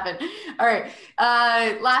just happened. All right.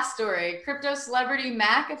 Last story. Crypto celebrity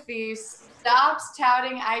McAfee stops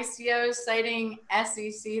touting ICOs, citing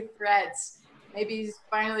SEC threats. Maybe he's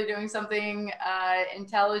finally doing something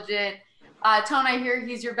intelligent. Tone, I hear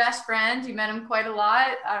he's your best friend. You met him quite a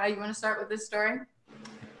lot. You want to start with this story?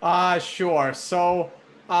 Sure. So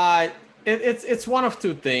it's one of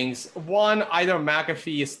two things. One, either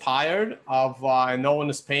McAfee is tired of no one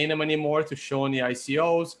is paying him anymore to show in the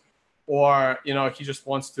ICOs, or he just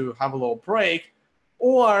wants to have a little break,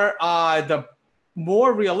 or the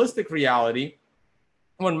more realistic reality,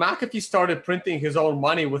 when McAfee started printing his own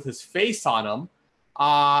money with his face on them,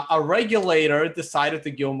 a regulator decided to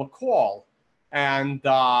give him a call, and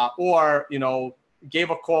gave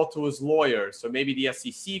a call to his lawyer. So maybe the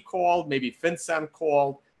SEC called, maybe FinCEN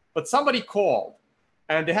called, but somebody called,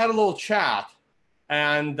 and they had a little chat.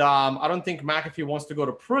 And I don't think McAfee wants to go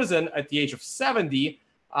to prison at the age of 70.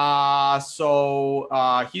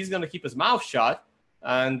 So he's going to keep his mouth shut.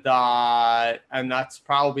 And that's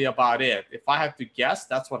probably about it. If I had to guess,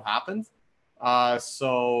 that's what happened.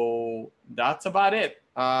 So that's about it.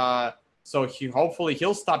 So hopefully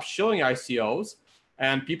he'll stop shilling ICOs,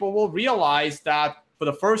 and people will realize that for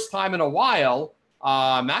the first time in a while,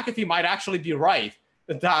 McAfee might actually be right,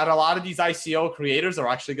 that a lot of these ICO creators are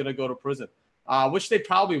actually going to go to prison, which they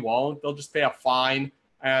probably won't. They'll just pay a fine.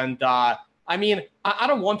 And I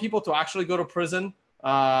don't want people to actually go to prison,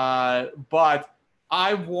 but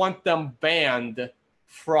I want them banned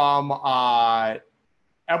from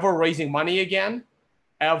ever raising money again,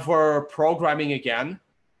 ever programming again,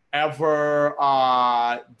 ever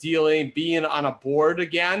being on a board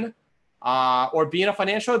again, or being a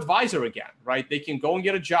financial advisor again, right? They can go and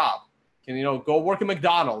get a job, can go work at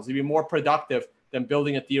McDonald's, be more productive than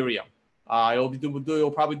building Ethereum.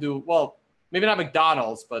 You'll probably do, well, maybe not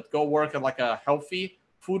McDonald's, but go work at like a healthy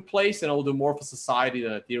food place, and it'll do more for society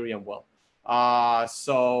than Ethereum will.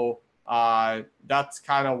 So that's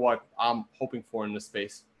kind of what I'm hoping for in this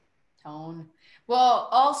space. Tone. Well,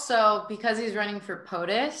 also because he's running for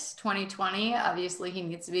POTUS 2020, obviously he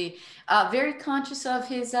needs to be very conscious of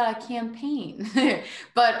his campaign.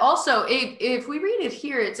 But also, if we read it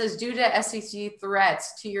here, it says due to SEC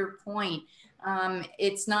threats. To your point,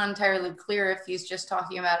 it's not entirely clear if he's just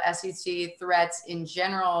talking about SEC threats in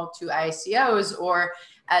general to ICOs, or,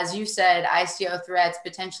 as you said, ICO threats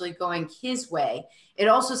potentially going his way. It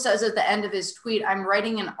also says at the end of his tweet, I'm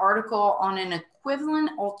writing an article on an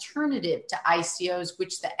equivalent alternative to ICOs,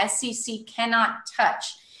 which the SEC cannot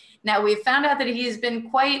touch. Now, we've found out that he has been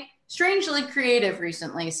quite strangely creative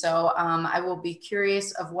recently, so I will be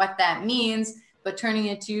curious of what that means. But turning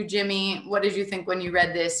it to you, Jimmy, what did you think when you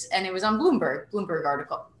read this? And it was on Bloomberg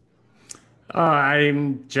article.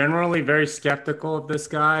 I'm generally very skeptical of this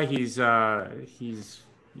guy. He's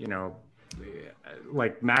you know,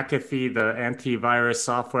 like McAfee, the antivirus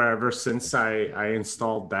software, ever since I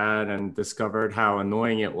installed that and discovered how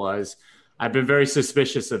annoying it was, I've been very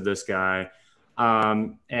suspicious of this guy.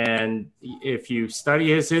 And if you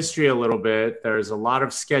study his history a little bit, there's a lot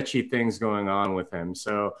of sketchy things going on with him.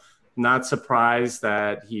 So not surprised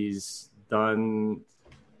that he's done,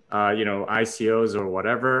 ICOs or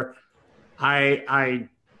whatever. I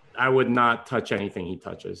would not touch anything he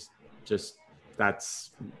touches. Just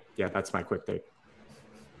that's my quick take.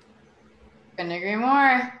 Couldn't agree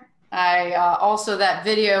more. I also, that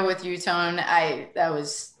video with you, Tone, that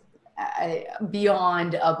was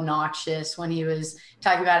beyond obnoxious when he was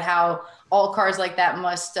talking about how all cars like that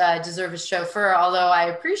must deserve a chauffeur. Although I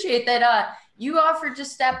appreciate that you offered to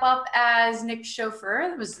step up as Nick's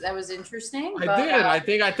chauffeur. That was interesting. I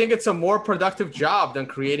did. I think it's a more productive job than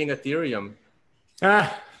creating Ethereum.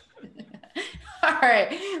 All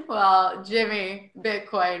right. Well, Jimmy,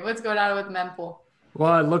 Bitcoin, what's going on with mempool?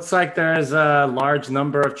 Well, it looks like there's a large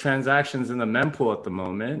number of transactions in the mempool at the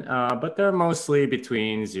moment, but they're mostly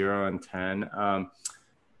between 0 and 10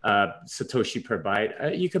 Satoshi per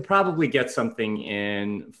byte. You could probably get something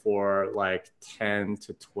in for like 10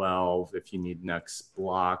 to 12 if you need next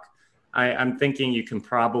block. I'm thinking you can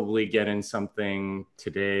probably get in something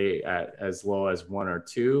today at as low as 1 or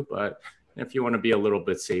 2, but if you want to be a little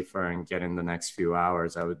bit safer and get in the next few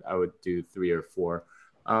hours, I would do 3 or 4.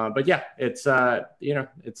 But yeah, it's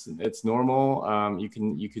it's normal.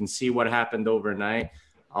 You can see what happened overnight.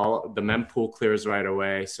 All the mempool clears right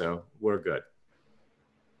away, so we're good.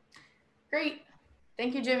 Great,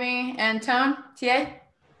 thank you, Jimmy. And Tone, TA.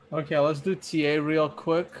 Okay, let's do TA real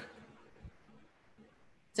quick.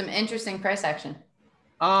 Some interesting price action.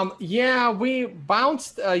 Yeah, we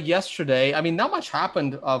bounced yesterday. I mean, not much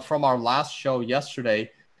happened from our last show yesterday.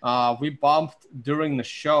 We bumped during the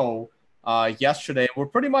show yesterday. We're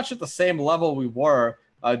pretty much at the same level we were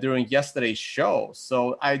during yesterday's show.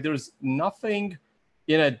 So there's nothing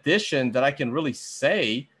in addition that I can really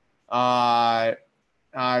say.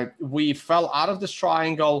 We fell out of this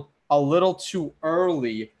triangle a little too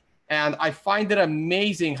early. And I find it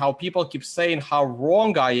amazing how people keep saying how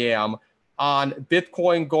wrong I am on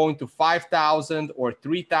Bitcoin going to 5,000 or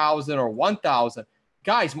 3,000 or 1,000.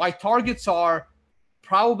 Guys, my targets are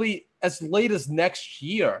probably as late as next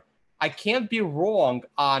year. I can't be wrong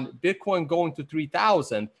on Bitcoin going to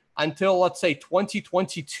 3,000 until, let's say,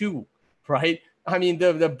 2022, right? I mean,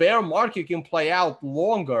 the bear market can play out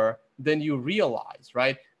longer than you realize,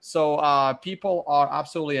 right? So people are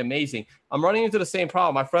absolutely amazing. I'm running into the same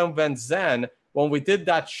problem. My friend Van Zen, when we did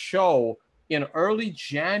that show in early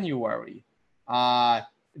January,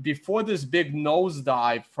 before this big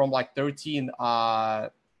nosedive from like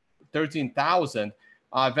 13,000,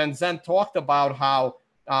 Van Zen talked about how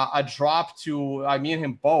a drop to, me and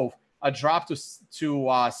him both, a drop to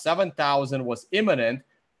 7,000 was imminent,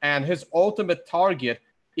 and his ultimate target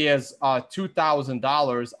is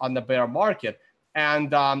 $2,000 on the bear market.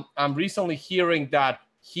 And I'm recently hearing that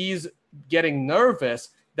he's getting nervous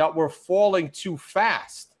that we're falling too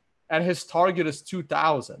fast, and his target is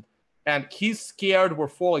 2,000. And he's scared we're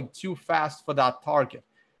falling too fast for that target.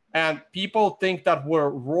 And people think that we're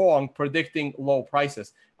wrong predicting low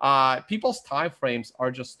prices. People's time frames are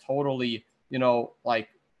just totally, like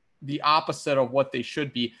the opposite of what they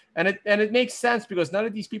should be. And it makes sense because none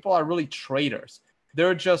of these people are really traders.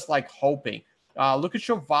 They're just like hoping. Look at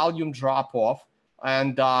your volume drop off.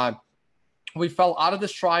 And we fell out of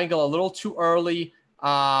this triangle a little too early.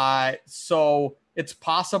 So it's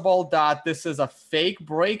possible that this is a fake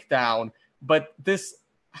breakdown, but this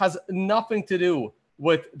has nothing to do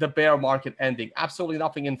with the bear market ending. Absolutely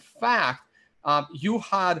nothing. In fact, you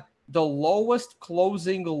had the lowest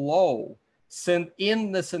closing low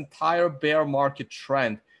in this entire bear market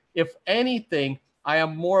trend. If anything, I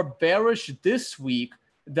am more bearish this week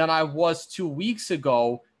than I was 2 weeks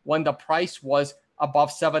ago when the price was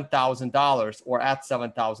above $7,000 or at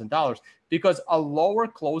 $7,000, because a lower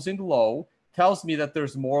closing low tells me that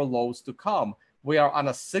there's more lows to come. We are on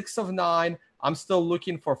a 6 of 9. I'm still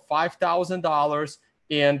looking for $5,000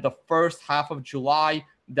 in the first half of July.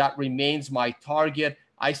 That remains my target.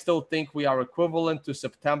 I still think we are equivalent to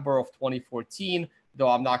September of 2014, though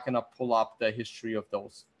I'm not going to pull up the history of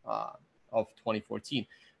those of 2014.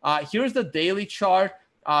 Here's the daily chart.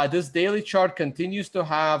 This daily chart continues to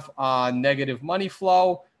have negative money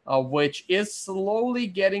flow, which is slowly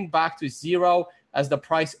getting back to zero as the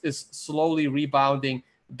price is slowly rebounding.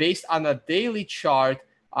 Based on a daily chart,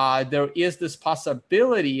 there is this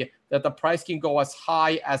possibility that the price can go as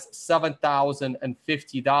high as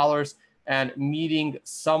 $7,050 and meeting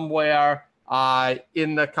somewhere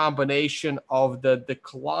in the combination of the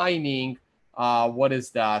declining, what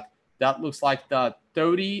is that? That looks like the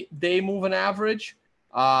 30-day moving average.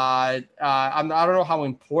 I don't know how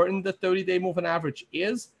important the 30-day moving average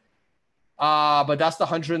is, but that's the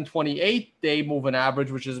 128-day moving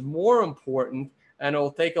average, which is more important, and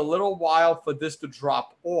it'll take a little while for this to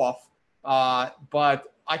drop off,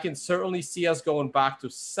 but I can certainly see us going back to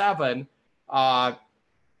 7.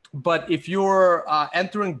 But if you're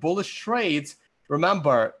entering bullish trades,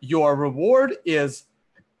 remember, your reward is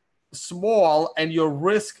small and your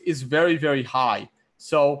risk is very, very high.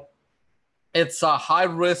 So it's a high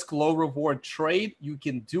risk, low reward trade. You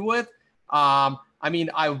can do it. I mean,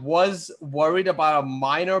 I was worried about a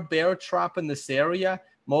minor bear trap in this area,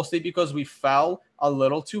 mostly because we fell a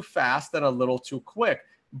little too fast and a little too quick.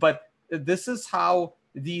 But this is how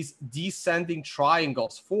these descending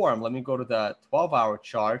triangles form. Let me go to the 12-hour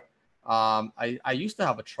chart. I used to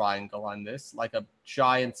have a triangle on this, like a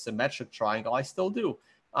giant symmetric triangle. I still do.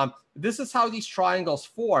 This is how these triangles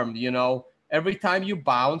form. You know, every time you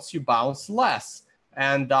bounce less.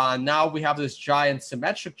 And now we have this giant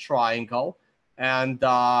symmetric triangle, and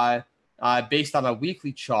based on a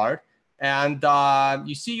weekly chart. And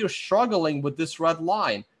you see you're struggling with this red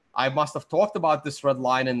line. I must have talked about this red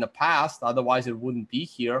line in the past, otherwise it wouldn't be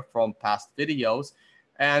here from past videos.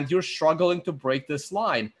 And you're struggling to break this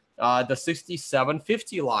line, the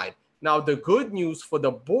 67.50 line. Now, the good news for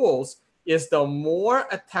the bulls is the more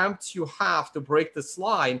attempts you have to break this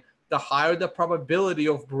line, the higher the probability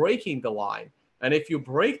of breaking the line. And if you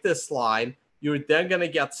break this line, you're then going to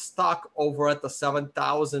get stuck over at the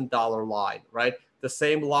 $7,000 line, right? The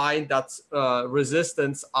same line that's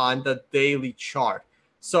resistance on the daily chart.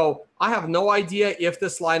 So I have no idea if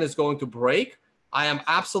this line is going to break. I am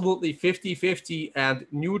absolutely 50-50 and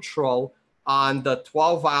neutral on the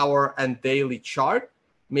 12-hour and daily chart,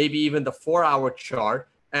 maybe even the 4-hour chart.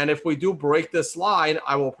 And if we do break this line,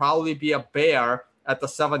 I will probably be a bear at the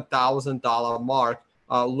 $7,000 mark,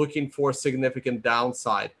 looking for significant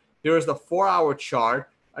downside. Here's the 4-hour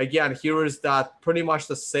chart. Again, here is that pretty much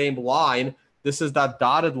the same line. This is that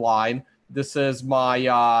dotted line. This is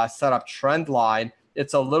my setup trend line.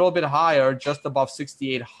 It's a little bit higher, just above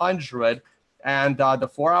 6,800. And the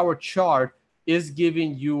 4-hour chart is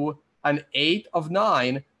giving you an 8 of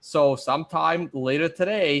 9. So sometime later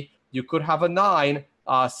today, you could have a 9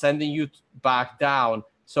 sending you back down.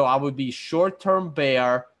 So I would be short-term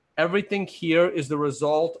bear. Everything here is the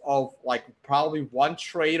result of like probably one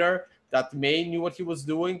trader that may knew what he was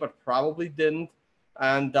doing, but probably didn't.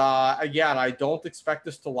 And again, I don't expect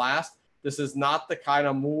this to last. This is not the kind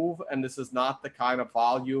of move, and this is not the kind of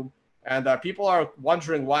volume. And people are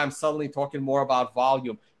wondering why I'm suddenly talking more about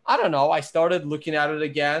volume. I don't know. I started looking at it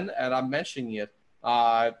again, and I'm mentioning it.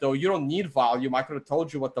 Though you don't need volume. I could have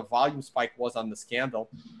told you what the volume spike was on this candle,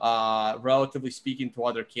 relatively speaking to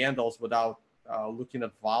other candles without looking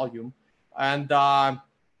at volume. And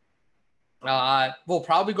we'll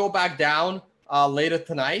probably go back down later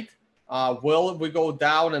tonight. Will we go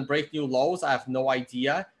down and break new lows? I have no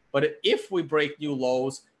idea. But if we break new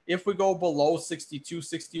lows, if we go below 62,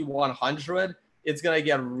 6,100, it's going to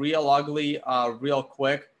get real ugly real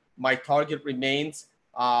quick. My target remains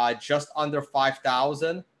just under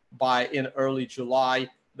 5,000 in early July.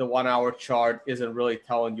 The 1-hour chart isn't really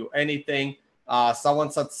telling you anything.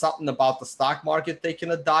 Someone said something about the stock market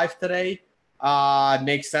taking a dive today.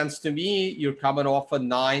 Makes sense to me. You're coming off a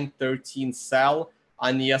 913 sell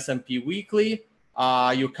on the S&P weekly.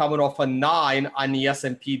 You're coming off a 9 on the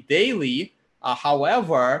S&P daily.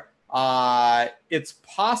 However, it's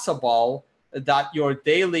possible that your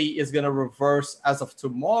daily is going to reverse as of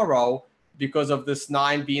tomorrow, because of this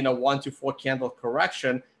 9 being a 1 to 4 candle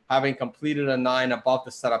correction, having completed a 9 above the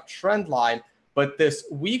setup trend line. But this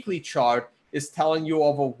weekly chart is telling you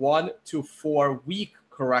of a 1 to 4 week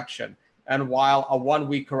correction. And while a 1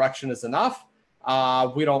 week correction is enough,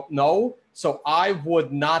 we don't know. So I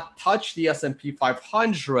would not touch the S&P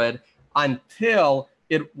 500 until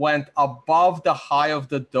it went above the high of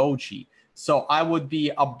the doji. So I would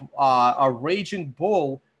be a raging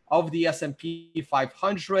bull of the S&P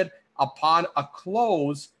 500 upon a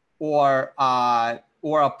close or a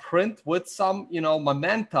print with some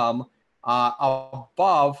momentum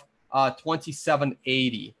above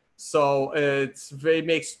 2780. So it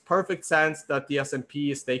makes perfect sense that the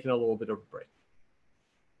S&P is taking a little bit of a break.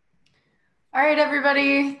 All right,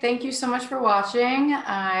 everybody. Thank you so much for watching.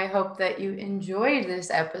 I hope that you enjoyed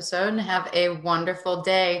this episode and have a wonderful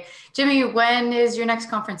day. Jimmy, when is your next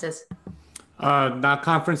conferences? Not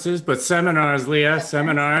conferences, but seminars, Leah.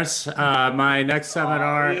 Seminars. My next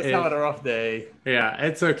seminar is having a rough day. Yeah,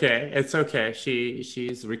 it's okay. It's okay.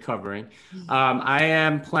 She's recovering. I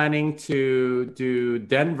am planning to do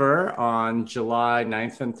Denver on July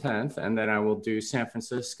 9th and 10th, and then I will do San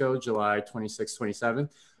Francisco July 26th, 27th.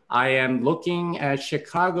 I am looking at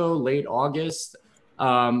Chicago late August,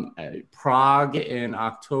 Prague in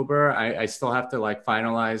October. I still have to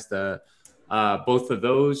finalize the both of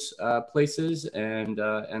those places, and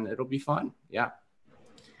it'll be fun. Yeah.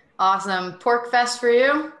 Awesome. Pork Fest for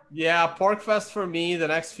you? Yeah, Pork Fest for me. The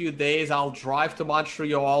next few days, I'll drive to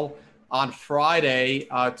Montreal on Friday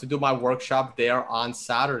to do my workshop there on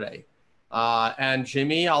Saturday. And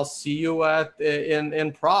Jimmy, I'll see you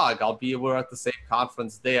in Prague. We're at the same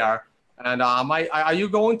conference there. And are you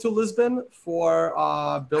going to Lisbon for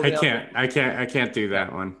building? I can't do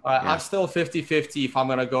that one. I'm still 50-50 if I'm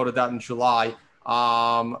gonna go to that in July.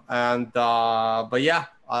 But yeah,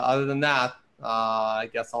 other than that, I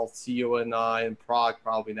guess I'll see you in Prague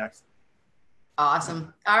probably next.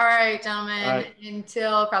 Awesome. All right, gentlemen. All right.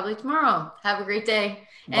 Until probably tomorrow. Have a great day.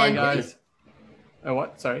 Bye, and guys.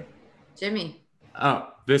 What? Sorry. Jimmy. Oh,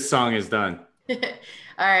 this song is done. All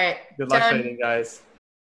right. Good luck trading, guys.